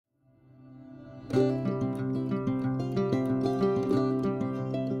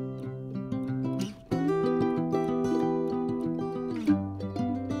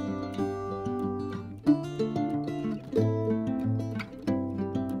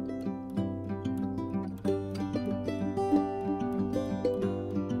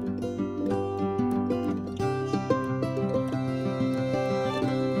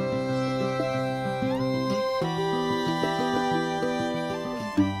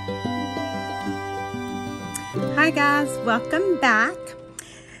Hi guys, welcome back.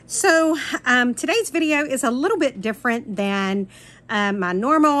 So today's video is a little bit different than my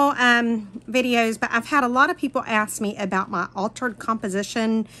normal videos, but I've had a lot of people ask me about my altered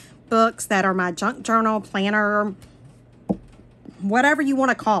composition books that are my junk journal, planner, whatever you want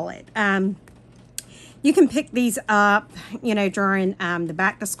to call it. You can pick these up, you know, during the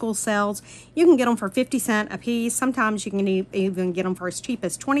back to school sales. You can get them for 50 cents a piece. Sometimes you can even get them for as cheap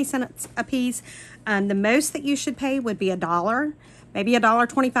as 20 cents a piece. The most that you should pay would be $1, maybe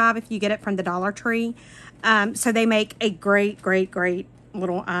 $1.25 if you get it from the Dollar Tree. So they make a great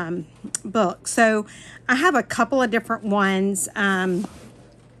little book. So I have a couple of different ones.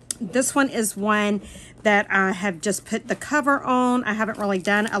 This one is one that I have just put the cover on. I haven't really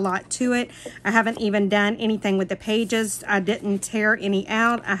done a lot to it. I haven't even done anything with the pages. I didn't tear any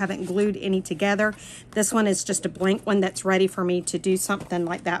out. I haven't glued any together. This one is just a blank one that's ready for me to do something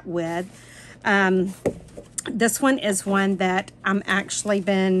like that with. This one is one that I'm actually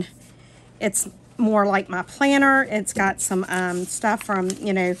it's more like my planner. It's got some stuff from,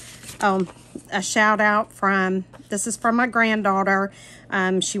 you know, a shout out from, this is from my granddaughter.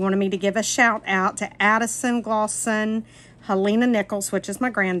 She wanted me to give a shout out to Addison Glosson, Helena Nichols, which is my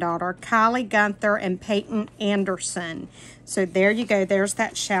granddaughter, Kylie Gunther, and Peyton Anderson. So there you go. There's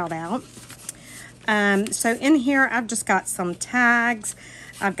that shout out. So in here, I've just got some tags.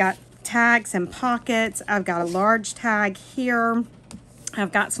 I've got tags and pockets. I've got a large tag here.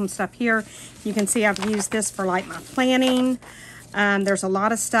 I've got some stuff here. You can see I've used this for like my planning. There's a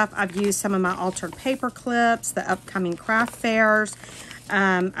lot of stuff. I've used some of my altered paper clips, the upcoming craft fairs.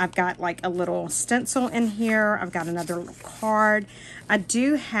 I've got like a little stencil in here. I've got another little card. I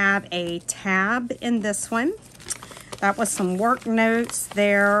do have a tab in this one. That was some work notes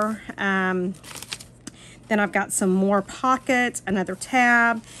there. Then I've got some more pockets, another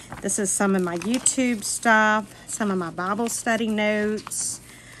tab. This is some of my YouTube stuff, some of my Bible study notes.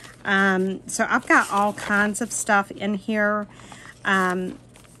 So I've got all kinds of stuff in here. I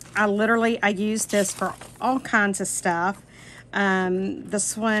use this for all kinds of stuff.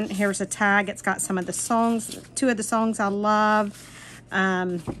 This one, here's a tag. It's got some of the songs, 2 of the songs I love.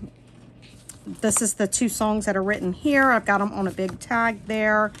 This is the 2 songs that are written here. I've got them on a big tag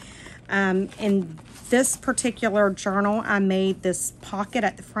there. In this particular journal, I made this pocket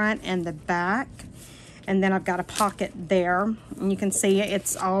at the front and the back. And then I've got a pocket there. And you can see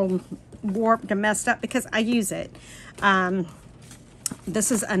it's all warped and messed up because I use it.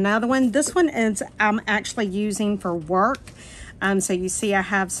 This is another one. This one is I'm actually using for work. So you see I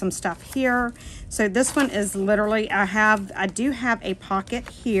have some stuff here. So this one is literally, I do have a pocket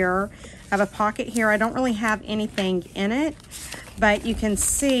here. I have a pocket here. I don't really have anything in it, but you can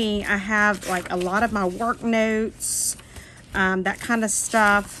see I have like a lot of my work notes, that kind of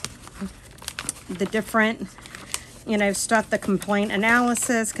stuff, the different, you know, stuff, the complaint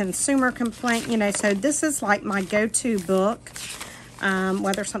analysis, consumer complaint, you know. So this is like my go-to book,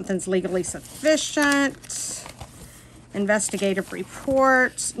 whether something's legally sufficient, investigative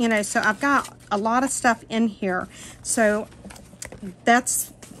reports, you know. So I've got a lot of stuff in here. So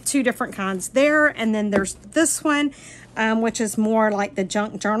that's 2 different kinds there. And then there's this one, which is more like the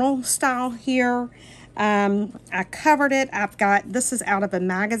junk journal style here. I covered it. This is out of a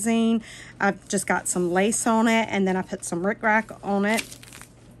magazine. I've just got some lace on it, and then I put some rickrack on it.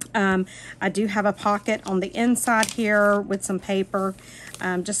 I do have a pocket on the inside here with some paper,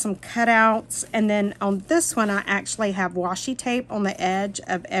 just some cutouts. And then on this one, I actually have washi tape on the edge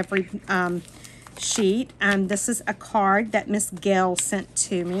of every sheet. This is a card that Miss Gail sent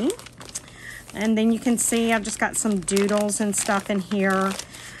to me. And then you can see I've just got some doodles and stuff in here.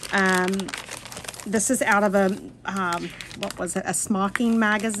 This is out of a, what was it, a smocking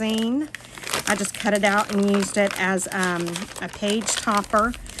magazine. I just cut it out and used it as a page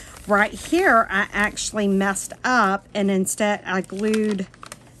topper. Right here, I actually messed up, and instead I glued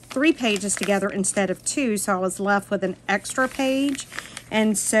 3 pages together instead of 2, so I was left with an extra page.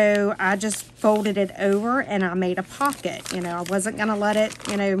 And so I just folded it over and I made a pocket. You know, I wasn't going to let it,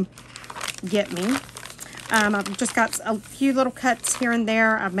 you know, get me. I've just got a few little cuts here and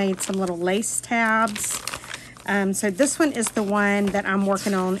there. I've made some little lace tabs. So this one is the one that I'm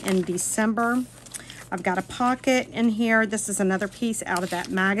working on in December. I've got a pocket in here. This is another piece out of that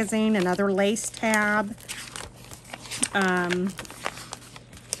magazine, another lace tab. And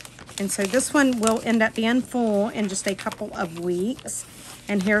so this one will end up being full in just a couple of weeks.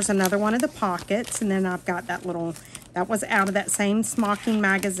 And here's another one of the pockets. And then I've got that little, that was out of that same smocking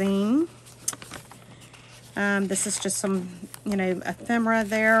magazine. This is just some, you know, ephemera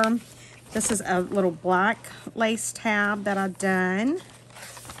there. This is a little black lace tab that I've done.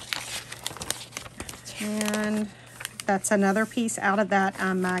 And that's another piece out of that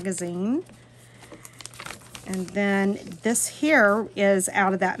magazine. And then this here is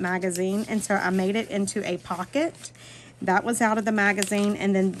out of that magazine. And so I made it into a pocket. That was out of the magazine.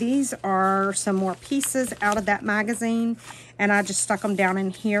 And then these are some more pieces out of that magazine. And I just stuck them down in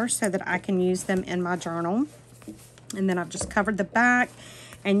here so that I can use them in my journal. And then I've just covered the back.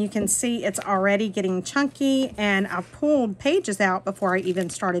 And you can see it's already getting chunky. And I pulled pages out before I even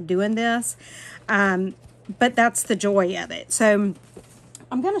started doing this. But that's the joy of it. So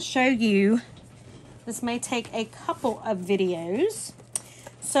I'm going to show you. This may take a couple of videos.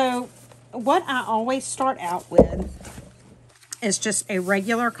 So what I always start out with is just a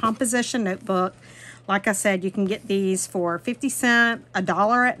regular composition notebook. Like I said, you can get these for 50 cents,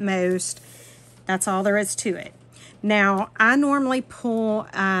 $1 at most. That's all there is to it. Now, I normally pull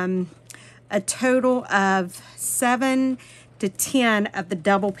a total of 7 to 10 of the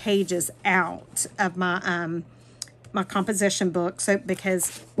double pages out of my my composition book, so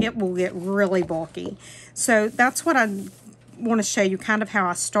because it will get really bulky. So that's what I want to show you, kind of how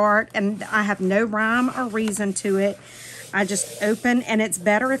I start, and I have no rhyme or reason to it. I just open, and it's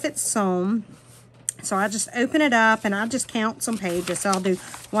better if it's sewn. So I just open it up and I just count some pages. So I'll do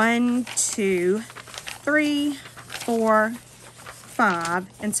 1, 2, 3, 4, 5.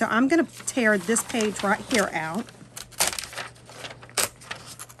 And so I'm going to tear this page right here out.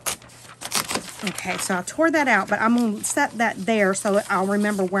 Okay, so I tore that out, but I'm going to set that there so I'll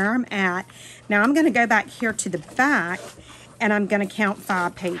remember where I'm at. Now I'm going to go back here to the back, and I'm going to count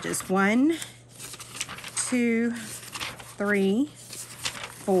 5 pages. 1, 2, 3,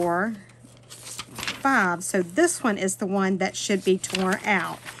 4, 5. So this one is the one that should be torn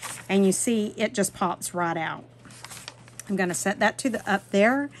out. And you see it just pops right out. I'm going to set that to the up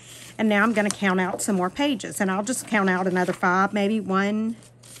there. And now I'm going to count out some more pages. And I'll just count out another 5, maybe 1,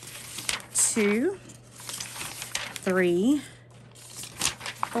 2, 3,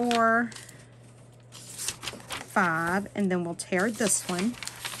 4, 5, and then we'll tear this one.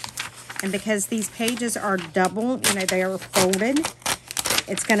 And because these pages are double, you know, they are folded,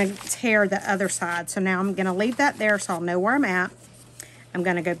 it's going to tear the other side. So now I'm going to leave that there so I'll know where I'm at. I'm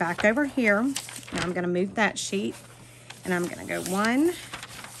going to go back over here. Now I'm going to move that sheet. And I'm going to go 1,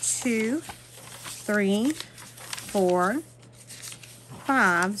 2, 3, 4,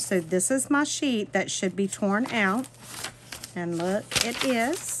 5. So this is my sheet that should be torn out. And look, it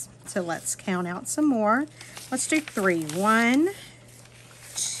is. So let's count out some more. Let's do 3. 1,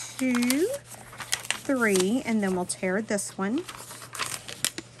 2, 3. And then we'll tear this one.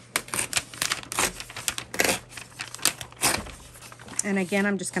 And again,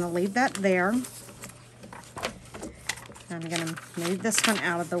 I'm just going to leave that there. I'm going to move this one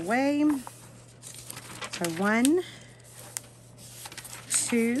out of the way. So 1,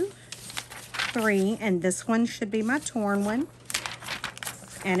 2, 3, and this one should be my torn one.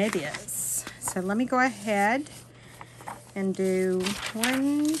 And it is. So let me go ahead and do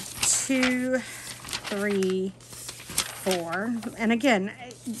 1, 2, 3, 4. And again,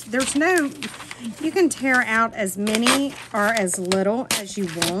 there's no, you can tear out as many or as little as you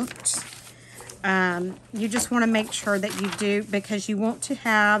want. You just want to make sure that you do, because you want to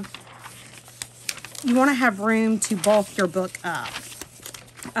have room to bulk your book up.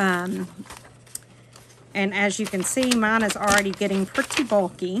 And as you can see, mine is already getting pretty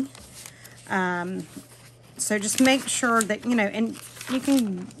bulky. So just make sure that, you know, and you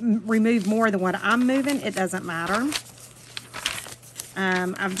can remove more than what I'm moving. It doesn't matter.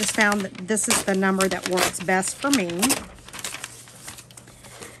 I've just found that this is the number that works best for me.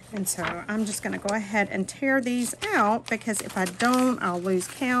 And so I'm just going to go ahead and tear these out, because if I don't, I'll lose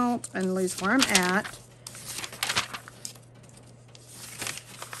count and lose where I'm at.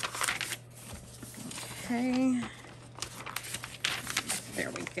 Okay. There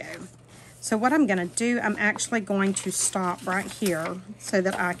we go. So what I'm going to do, I'm actually going to stop right here so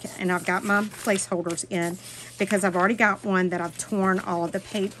that I can, and I've got my placeholders in, because I've already got one that I've torn all of the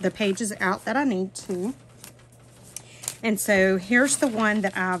pages out that I need to. And so here's the one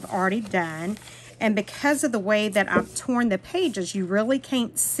that I've already done. And because of the way that I've torn the pages, you really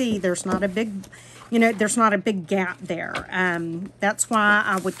can't see. There's not a big, you know, there's not a big gap there. That's why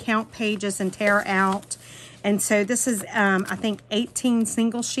I would count pages and tear out. And so this is, I think, 18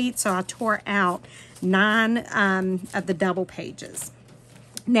 single sheets, so I tore out 9 of the double pages.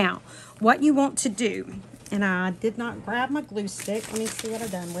 Now, what you want to do, and I did not grab my glue stick. Let me see what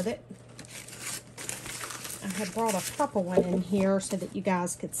I've done with it. I had brought a purple one in here so that you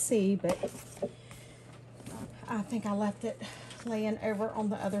guys could see, but I think I left it laying over on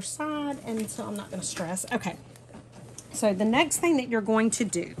the other side, and so I'm not going to stress. Okay, so the next thing that you're going to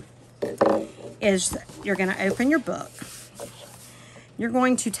do is you're going to open your book. You're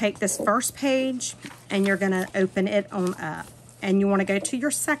going to take this first page and you're going to open it on up. And you want to go to your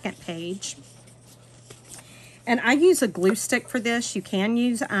second page. And I use a glue stick for this. You can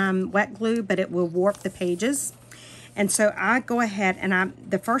use wet glue, but it will warp the pages. And so I go ahead and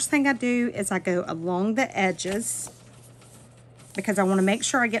the first thing I do is I go along the edges because I want to make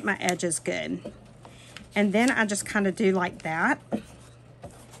sure I get my edges good. And then I just kind of do like that.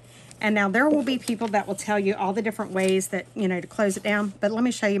 And now there will be people that will tell you all the different ways that, you know, to close it down. But let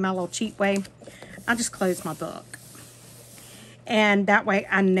me show you my little cheat way. I just close my book. And that way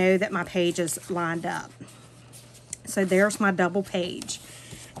I know that my page is lined up. So there's my double page.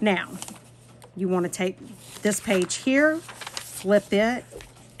 Now, you want to take this page here, flip it,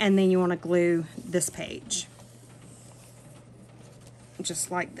 and then you want to glue this page.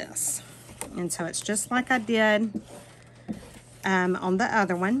 Just like this. And so it's just like I did on the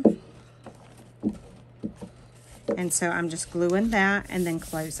other one. And so I'm just gluing that and then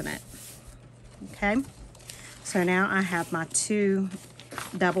closing it. Okay. So now I have my 2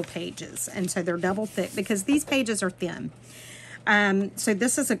 double pages. And so they're double thick because these pages are thin. So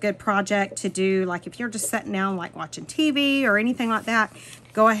this is a good project to do. Like if you're just sitting down like watching TV or anything like that,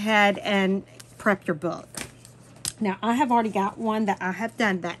 go ahead and prep your book. Now I have already got one that I have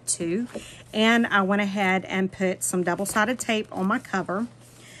done that to. And I went ahead and put some double-sided tape on my cover.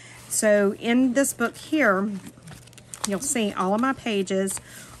 So in this book here, you'll see all of my pages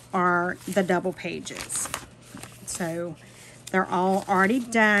are the double pages. So they're all already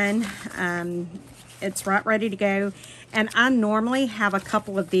done. It's right ready to go. And I normally have a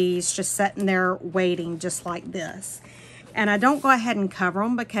couple of these just sitting there waiting just like this. And I don't go ahead and cover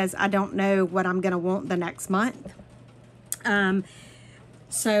them because I don't know what I'm going to want the next month.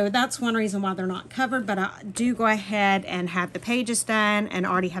 So that's one reason why they're not covered. But I do go ahead and have the pages done and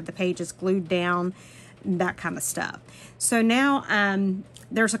already have the pages glued down, that kind of stuff. So now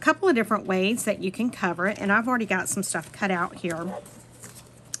there's a couple of different ways that you can cover it, and I've already got some stuff cut out here.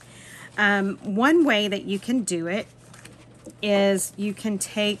 One way that you can do it is you can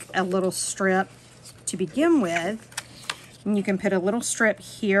take a little strip to begin with, and you can put a little strip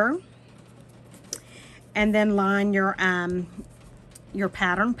here, and then line your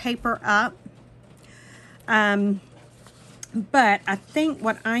pattern paper up. But I think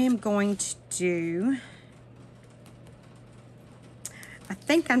what I am going to do, I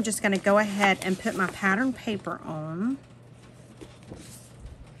think I'm just going to go ahead and put my pattern paper on.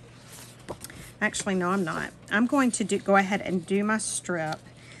 Actually, no, I'm not. I'm going to go ahead and do my strip.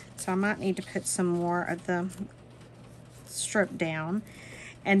 So I might need to put some more of the strip down.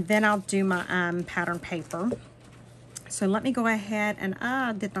 And then I'll do my pattern paper. So let me go ahead, and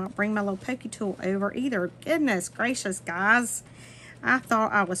I did not bring my little pokey tool over either. Goodness gracious, guys. I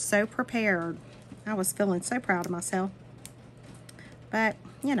thought I was so prepared. I was feeling so proud of myself. But,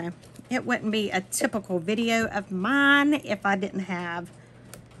 you know, it wouldn't be a typical video of mine if I didn't have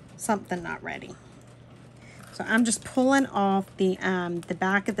something not ready. So I'm just pulling off the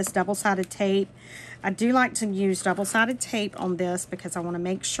back of this double-sided tape. I do like to use double-sided tape on this because I want to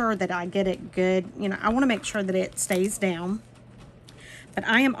make sure that I get it good. You know, I want to make sure that it stays down. But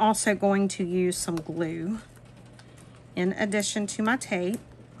I am also going to use some glue in addition to my tape.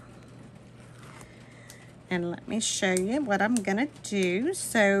 And let me show you what I'm going to do.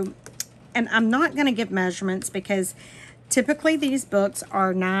 So, and I'm not going to give measurements because typically these books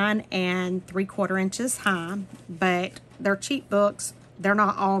are 9 3/4 inches high, but they're cheap books. They're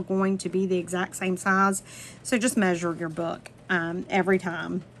not all going to be the exact same size. So just measure your book every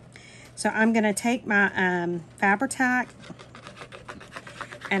time. So I'm going to take my Fabri-Tac,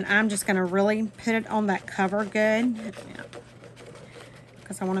 and I'm just going to really put it on that cover good.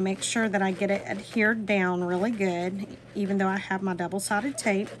 Because I want to make sure that I get it adhered down really good, even though I have my double-sided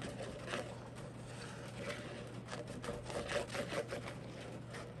tape.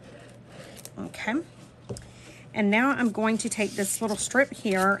 Okay. And now I'm going to take this little strip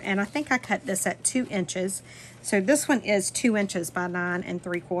here, and I think I cut this at 2 inches. So this one is 2 inches by 9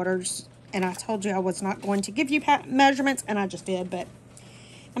 3/4. And I told you I was not going to give you measurements, and I just did. But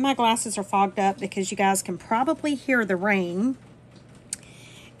And my glasses are fogged up because you guys can probably hear the rain.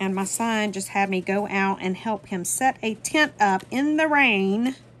 And my son just had me go out and help him set a tent up in the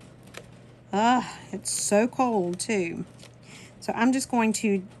rain. It's so cold too. So I'm just going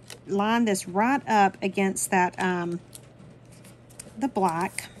to line this right up against that, the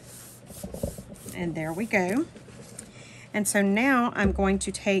black. And there we go. And so now I'm going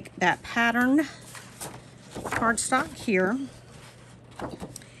to take that pattern cardstock here,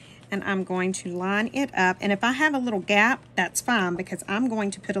 and I'm going to line it up. And if I have a little gap, that's fine, because I'm going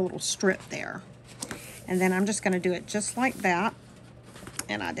to put a little strip there. And then I'm just going to do it just like that.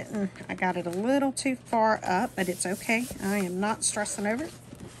 And I got it a little too far up, but it's okay. I am not stressing over it.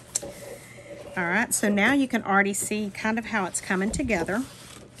 All right, so now you can already see kind of how it's coming together.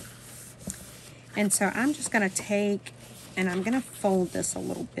 And so I'm just going to take, and I'm going to fold this a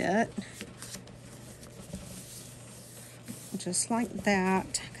little bit. Just like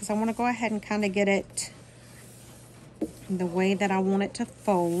that, because I want to go ahead and kind of get it the way that I want it to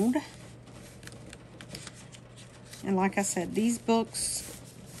fold. And like I said, these books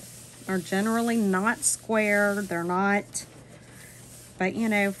are generally not square. They're not, but you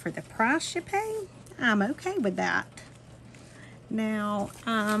know, for the price you pay, I'm okay with that. Now,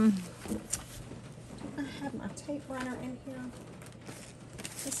 I have my tape runner in here.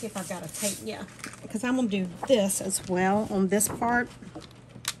 Let's see if I've got a tape. Yeah, because I'm going to do this as well on this part.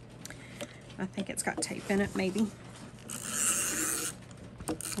 I think it's got tape in it, maybe.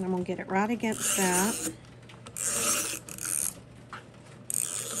 And I'm going to get it right against that.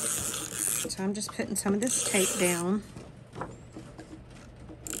 So I'm just putting some of this tape down.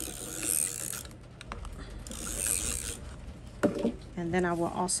 And then I will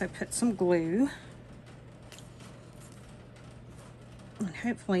also put some glue. And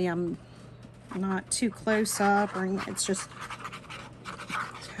hopefully I'm not too close up, or it's just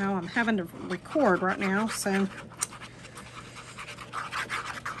how I'm having to record right now. So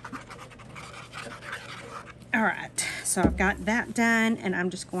all right, so I've got that done, and I'm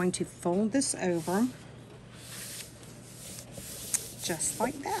just going to fold this over just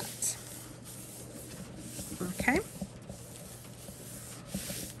like that. Okay,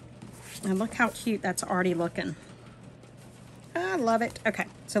 and look how cute that's already looking. I love it. Okay,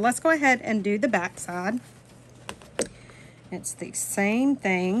 so let's go ahead and do the back side. It's the same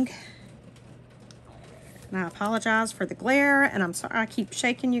thing. And I apologize for the glare, and I'm sorry I keep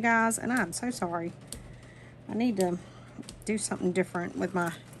shaking you guys, and I'm so sorry. I need to do something different with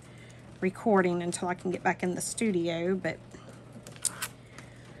my recording until I can get back in the studio, but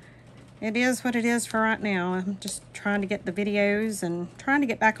it is what it is for right now. I'm just trying to get the videos and trying to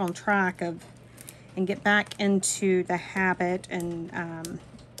get back on track of and get back into the habit and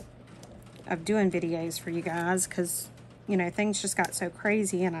of doing videos for you guys, because you know, things just got so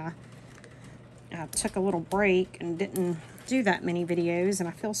crazy, and I took a little break and didn't do that many videos, and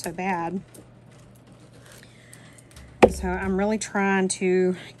I feel so bad. So I'm really trying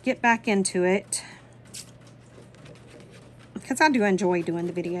to get back into it, because I do enjoy doing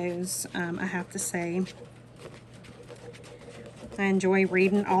the videos. I have to say, I enjoy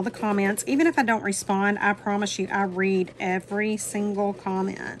reading all the comments. Even if I don't respond, I promise you I read every single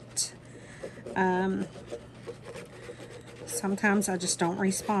comment. Sometimes I just don't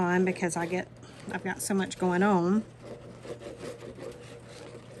respond because I've got so much going on.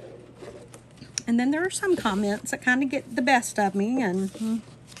 And then there are some comments that kind of get the best of me,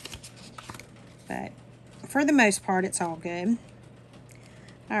 but for the most part, it's all good.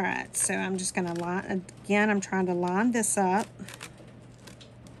 All right, so I'm just going to line, again, I'm trying to line this up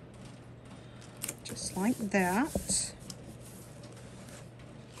just like that.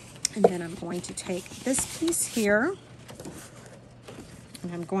 And then I'm going to take this piece here,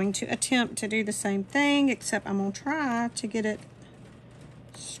 and I'm going to attempt to do the same thing, except I'm going to try to get it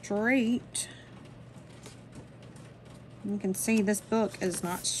straight. You can see this book is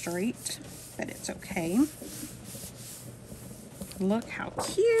not straight, but it's okay. Look how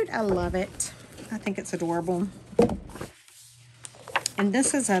cute. I love it. I think it's adorable. And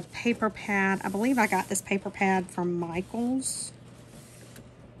this is a paper pad. I believe I got this paper pad from Michael's.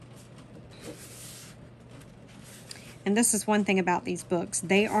 And this is one thing about these books.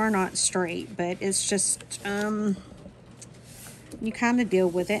 They are not straight, but it's just, you kind of deal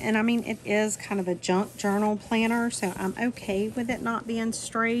with it. And I mean, it is kind of a junk journal planner, so I'm okay with it not being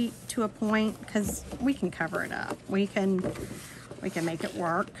straight to a point, because we can cover it up. We can make it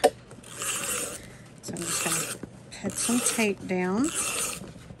work. So I'm just going to put some tape down.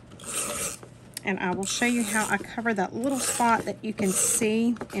 And I will show you how I cover that little spot that you can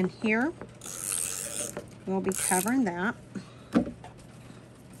see in here. We'll be covering that.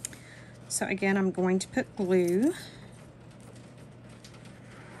 so again, I'm going to put glue.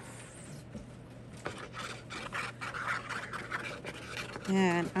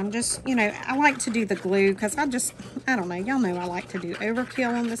 And I'm just, you know, I like to do the glue because I don't know, y'all know I like to do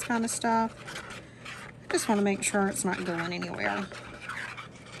overkill on this kind of stuff. I just want to make sure it's not going anywhere.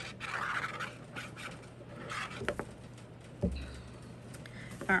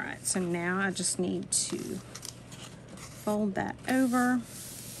 Alright, so now I just need to fold that over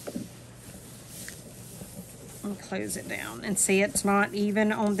and close it down. And see, it's not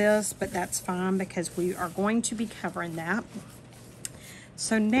even on this, but that's fine because we are going to be covering that.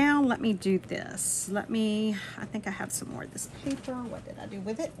 So now let me do this. I think I have some more of this paper. What did I do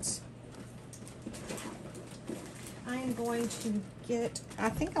with it? I am going to get, I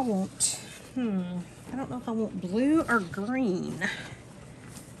think I want, I don't know if I want blue or green.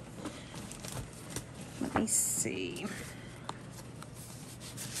 Let me see.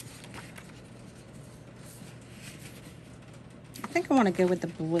 I think I want to go with the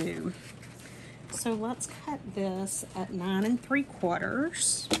blue. So let's cut this at 9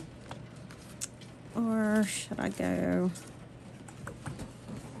 3/4. Or should I go?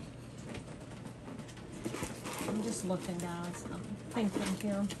 I'm just looking, guys. I'm thinking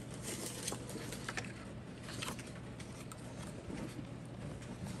here.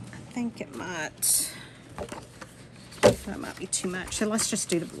 I think it might. That might be too much. So let's just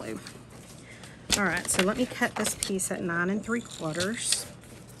do the blue. All right. So let me cut this piece at 9 3/4.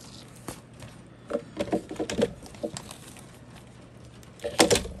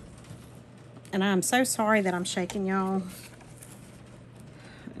 And I'm so sorry that I'm shaking y'all.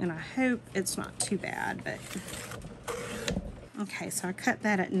 And I hope it's not too bad, but okay, so I cut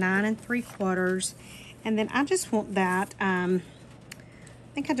that at 9 3/4. And then I just want that, I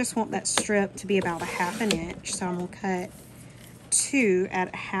think I just want that strip to be about 1/2 inch. So I'm gonna cut 2 at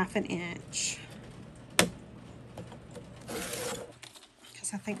 1/2 inch.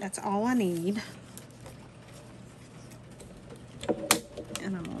 Because I think that's all I need.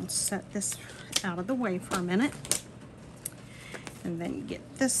 And I'm gonna set this out of the way for a minute. And then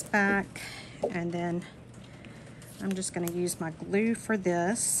get this back. And then I'm just gonna use my glue for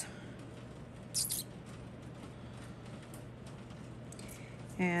this.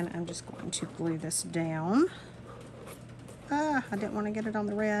 And I'm just going to glue this down. I didn't want to get it on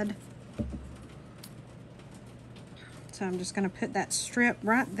the red. So I'm just going to put that strip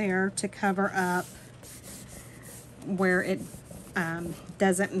right there to cover up where it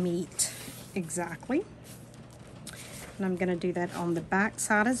doesn't meet exactly. And I'm going to do that on the back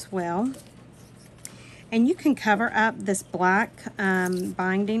side as well. And you can cover up this black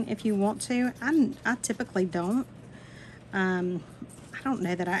binding if you want to. I typically don't. I don't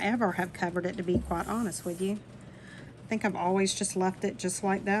know that I ever have covered it, to be quite honest with you. I think I've always just left it just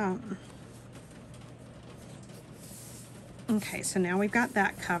like that. Okay, so now we've got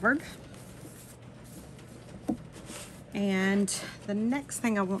that covered. And the next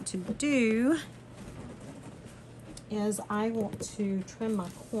thing I want to do is I want to trim my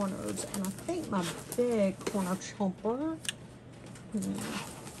corners. And I think my big corner chomper,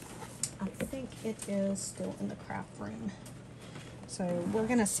 I think it is still in the craft room. So we're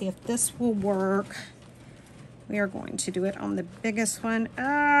going to see if this will work. We are going to do it on the biggest one.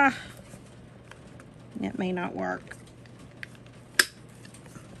 It may not work.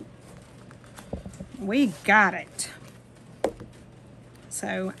 We got it.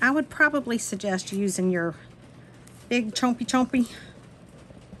 So I would probably suggest using your big chompy.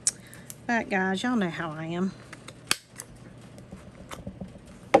 But guys, y'all know how I am.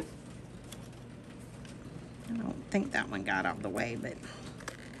 I think that one got out of the way, but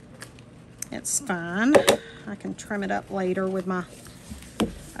it's fine. I can trim it up later with my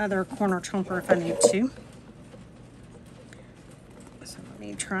other corner chomper if I need to. So let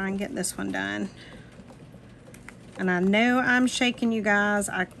me try and get this one done. And I know I'm shaking you guys.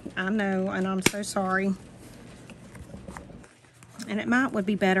 I know, and I'm so sorry. And it would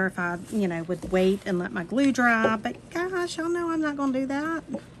be better if I, would wait and let my glue dry. But gosh, y'all know I'm not going to do that.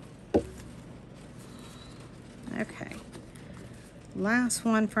 Okay, last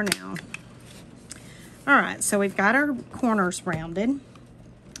one for now. All right, so we've got our corners rounded.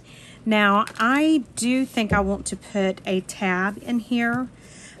 Now, I do think I want to put a tab in here,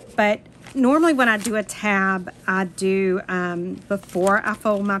 but normally when I do a tab, I do before I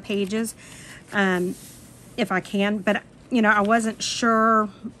fold my pages, if I can. But, I wasn't sure,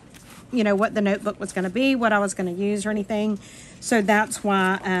 what the notebook was going to be, what I was going to use or anything. So that's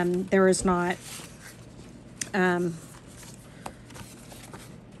why there is not...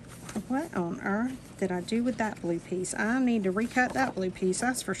 what on earth did I do with that blue piece? I need to recut that blue piece,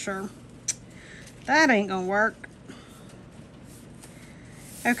 that's for sure. That ain't gonna work.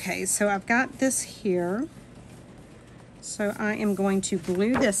 Okay, so I've got this here. So I am going to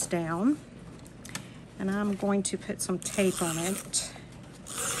glue this down, and I'm going to put some tape on it,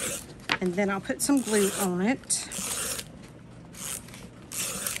 and then I'll put some glue on it. So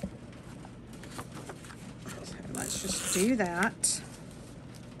let's just do that.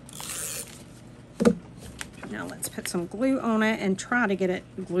 Now let's put some glue on it and try to get it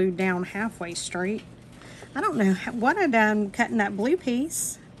glued down halfway straight. I don't know what I done cutting that blue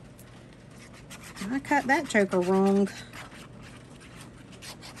piece. I cut that joker wrong.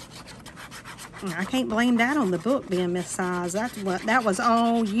 I can't blame that on the book being missized. That was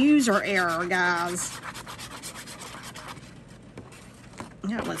all user error, guys.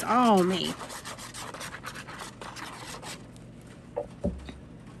 That was all me.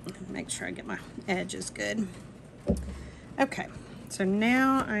 Make sure I get my edges good. Okay, so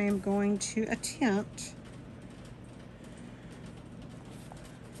now I am going to attempt,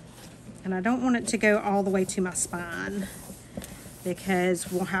 and I don't want it to go all the way to my spine,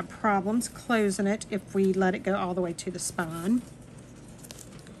 because we'll have problems closing it if we let it go all the way to the spine.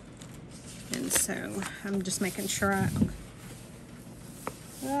 And so I'm just making sure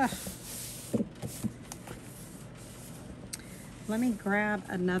let me grab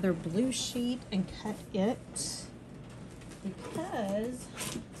another blue sheet and cut it, because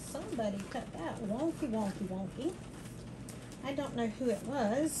somebody cut that wonky. I don't know who it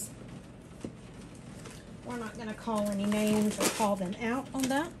was. We're not going to call any names or call them out on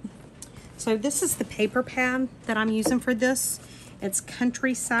that. So this is the paper pad that I'm using for this. It's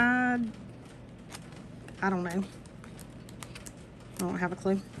Countryside. I don't know. I don't have a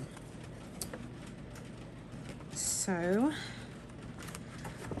clue. So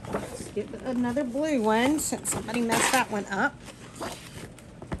let's get another blue one since somebody messed that one up.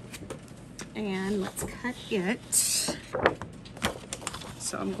 And let's cut it.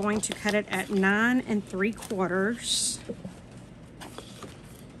 So I'm going to cut it at 9 3/4.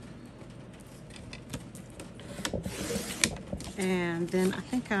 And then I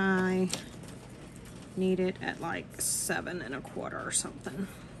think I need it at like 7 1/4 or something.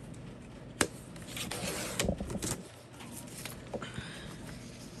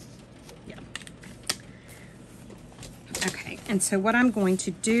 Yeah. Okay, and so what I'm going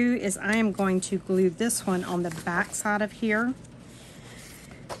to do is I am going to glue this one on the back side of here.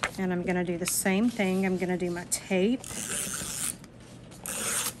 And I'm going to do the same thing. I'm going to do my tape.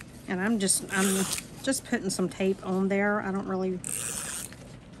 And I'm just putting some tape on there. I don't really...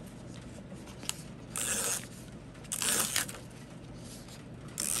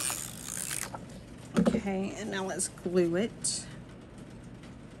 Okay, and now let's glue it.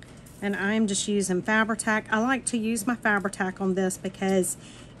 And I'm just using Fabri-Tac. I like to use my Fabri-Tac on this because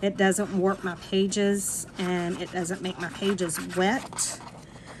it doesn't warp my pages and it doesn't make my pages wet.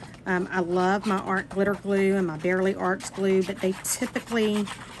 I love my art glitter glue and my Barely Arts glue, but they typically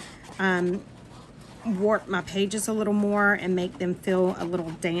warp my pages a little more and make them feel a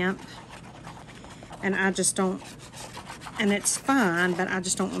little damp. And I just don't, and it's fine, but I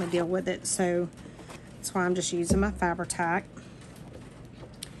just don't want to deal with it. So that's why I'm just using my Fabri-Tac.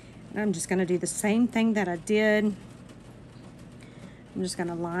 And I'm just going to do the same thing that I did. I'm just going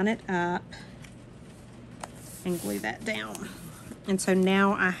to line it up and glue that down. And so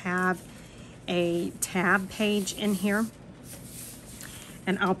now I have a tab page in here,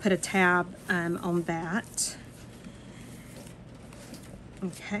 and I'll put a tab on that.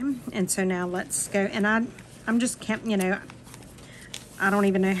 Okay, and so now let's go, and I'm just counting, you know, I don't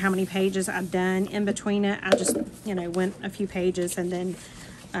even know how many pages I've done in between it. I just, you know, went a few pages and then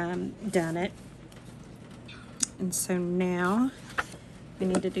done it. And so now we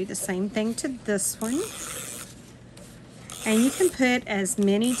need to do the same thing to this one. And you can put as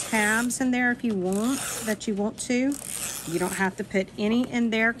many tabs in there if you want, that you want to. You don't have to put any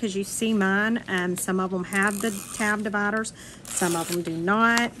in there, because you see mine, some of them have the tab dividers, some of them do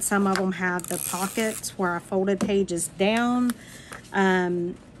not. Some of them have the pockets where I folded pages down.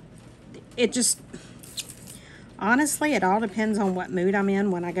 It just, honestly, it all depends on what mood I'm in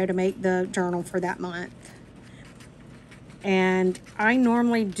when I go to make the journal for that month. And I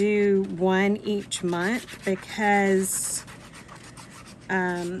normally do one each month because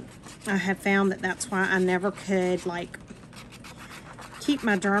I have found that that's why I never could, like, keep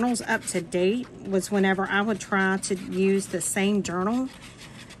my journals up to date, was whenever I would try to use the same journal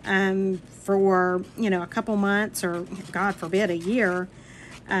for, you know, a couple months, or God forbid a year.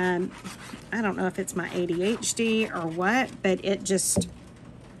 I don't know if it's my ADHD or what, but it just,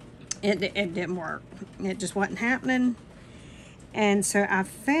 it didn't work. It just wasn't happening. And so I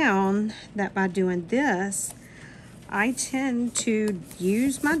found that by doing this, I tend to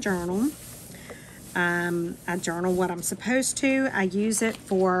use my journal. I journal what I'm supposed to. I use it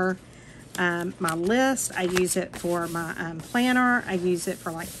for my list. I use it for my planner. I use it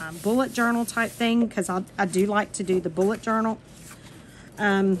for like my bullet journal type thing, because I do like to do the bullet journal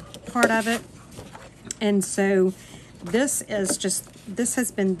part of it. And so this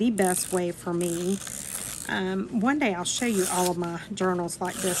has been the best way for me. One day I'll show you all of my journals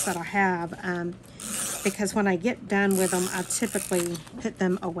like this that I have, because when I get done with them, I typically put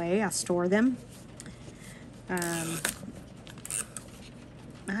them away. I store them. I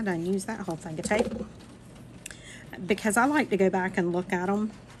done used that whole thing of tape because I like to go back and look at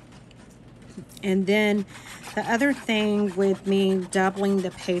them. And then the other thing with me doubling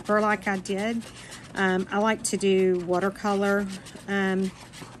the paper like I did, I like to do watercolor on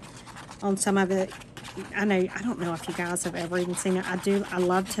some of it. I don't know if you guys have ever even seen it. I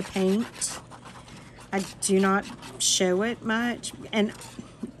love to paint. I do not show it much. And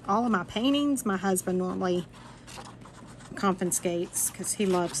all of my paintings, my husband normally confiscates because he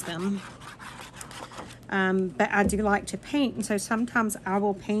loves them. But I do like to paint, and so sometimes I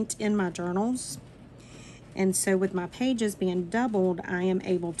will paint in my journals. And so with my pages being doubled, I am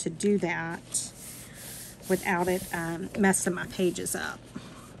able to do that without it messing my pages up.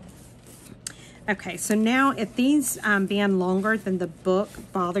 Okay, so now if these being longer than the book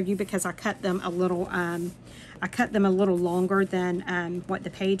bother you, because I cut them a little longer than what the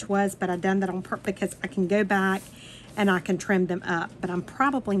page was, but I done that on purpose because I can go back and I can trim them up, but I'm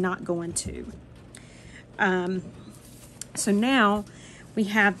probably not going to. So now we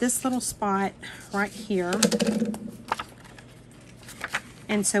have this little spot right here.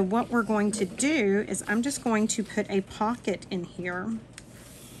 And so what we're going to do is I'm just going to put a pocket in here.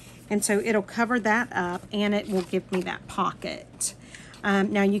 And so it'll cover that up and it will give me that pocket.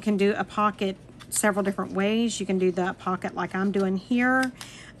 Now you can do a pocket several different ways. You can do the pocket like I'm doing here.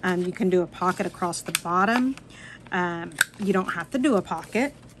 You can do a pocket across the bottom. You don't have to do a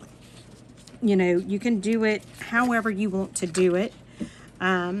pocket. You know, you can do it however you want to do it.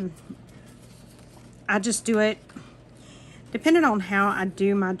 I just do it depending on how I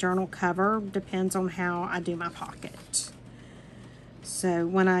do my journal cover, depends on how I do my pocket. So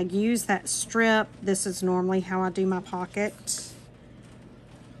when I use that strip, this is normally how I do my pocket.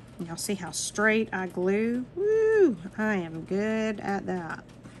 Y'all see how straight I glue? Woo! I am good at that.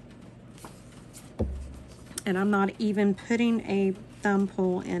 And I'm not even putting a thumb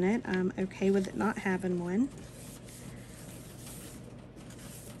pull in it. I'm okay with it not having one.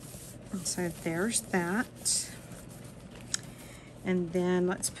 And so there's that. And then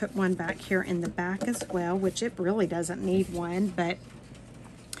let's put one back here in the back as well, which it really doesn't need one, but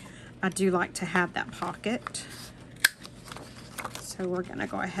I do like to have that pocket. So we're gonna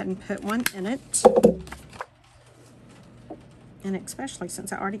go ahead and put one in it. And especially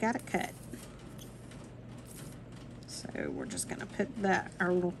since I already got it cut. So we're just gonna put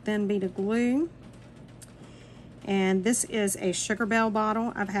our little thin bead of glue. And this is a Sugar Bell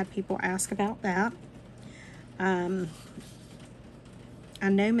bottle. I've had people ask about that. I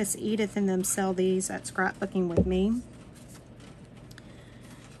know Miss Edith and them sell these at Scrapbooking with Me.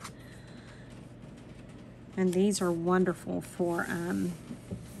 And these are wonderful for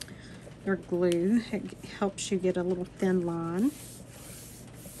their glue. It helps you get a little thin line.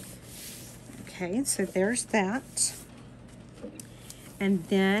 Okay, so there's that. And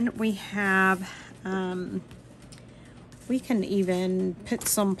then we have, we can even put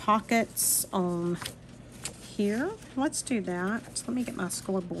some pockets on here. Let's do that. Let me get my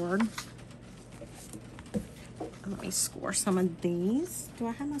scoreboard. Let me score some of these. Do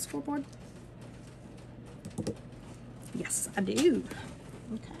I have my scoreboard? Yes, I do.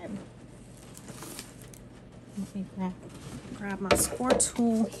 Okay. Let me grab my score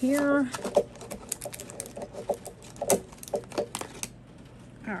tool here.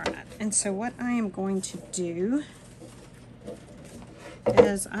 All right, and so what I am going to do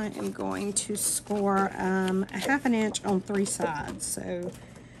is I am going to score a 1/2 inch on 3 sides. So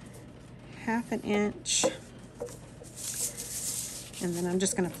 1/2 inch, and then I'm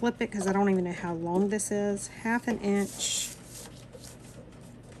just going to flip it because I don't even know how long this is. 1/2 inch,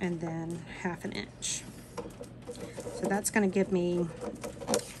 and then 1/2 inch. So that's going to give me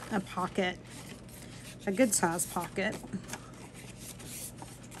a pocket, a good size pocket.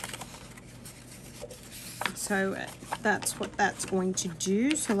 So that's what that's going to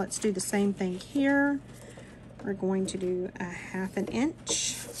do. So let's do the same thing here. We're going to do a 1/2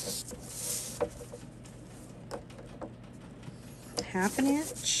 inch, 1/2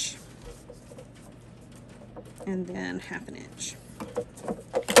 inch, and then 1/2 inch.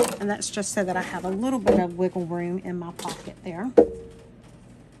 And that's just so that I have a little bit of wiggle room in my pocket there.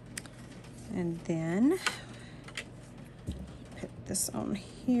 And then put this on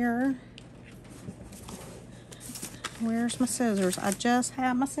here. Where's my scissors? I just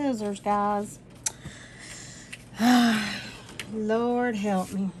have my scissors, guys. Lord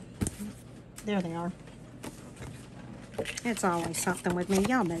help me. There they are. It's always something with me.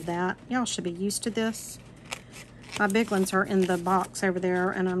 Y'all know that. Y'all should be used to this. My big ones are in the box over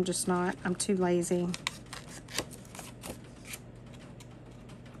there, and I'm just not. I'm too lazy.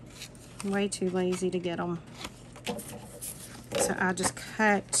 Way too lazy to get them. So I just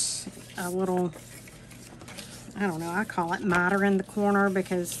cut a little, I don't know, I call it miter in the corner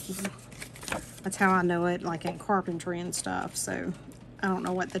because that's how I know it, like in carpentry and stuff. So I don't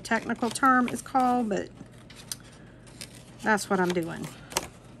know what the technical term is called, but that's what I'm doing.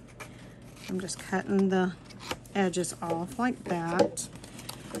 I'm just cutting the edges off like that.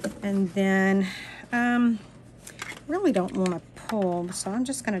 And then really don't want to pull, so I'm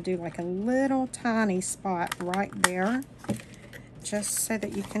just going to do like a little tiny spot right there, just so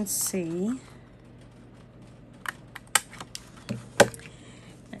that you can see.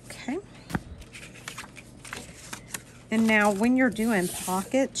 Okay. And now when you're doing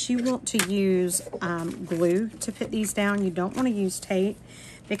pockets, you want to use glue to put these down. You don't want to use tape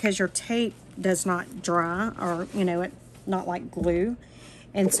because your tape does not dry, or, you know, it not like glue.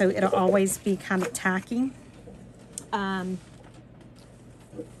 And so it'll always be kind of tacky.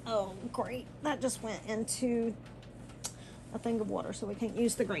 Oh, great. That just went into a thing of water, so we can't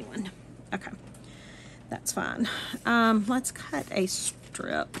use the green one. Okay, that's fine. Let's cut a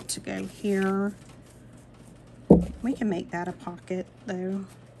strip to go here. We can make that a pocket, though.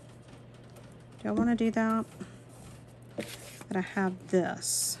 Do I want to do that? But I have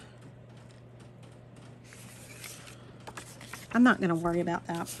this. I'm not going to worry about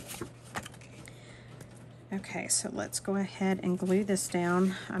that. Okay, so let's go ahead and glue this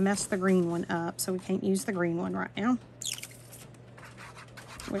down. I messed the green one up, so we can't use the green one right now.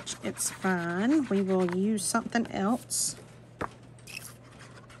 Which, it's fine. We will use something else.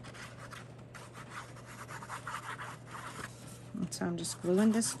 And so I'm just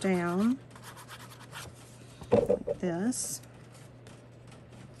gluing this down like this.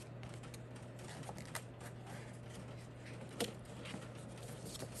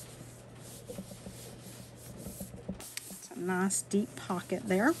 Nice deep pocket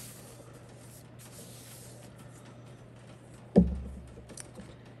there. And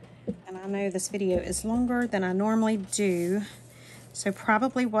I know this video is longer than I normally do, so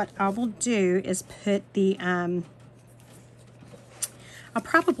probably what I will do is put the I'll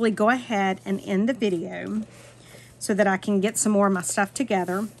probably go ahead and end the video so that I can get some more of my stuff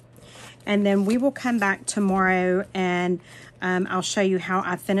together, and then we will come back tomorrow and I'll show you how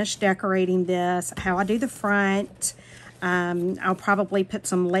I finish decorating this, how I do the front. I'll probably put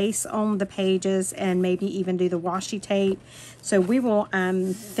some lace on the pages and maybe even do the washi tape. So we will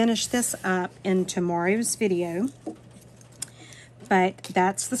finish this up in tomorrow's video. But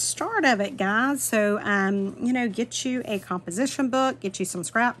that's the start of it, guys. So, you know, get you a composition book, get you some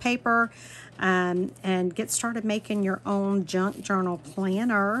scrap paper, and get started making your own junk journal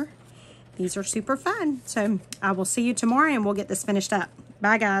planner. These are super fun. So I will see you tomorrow and we'll get this finished up.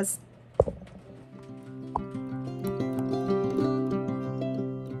 Bye, guys.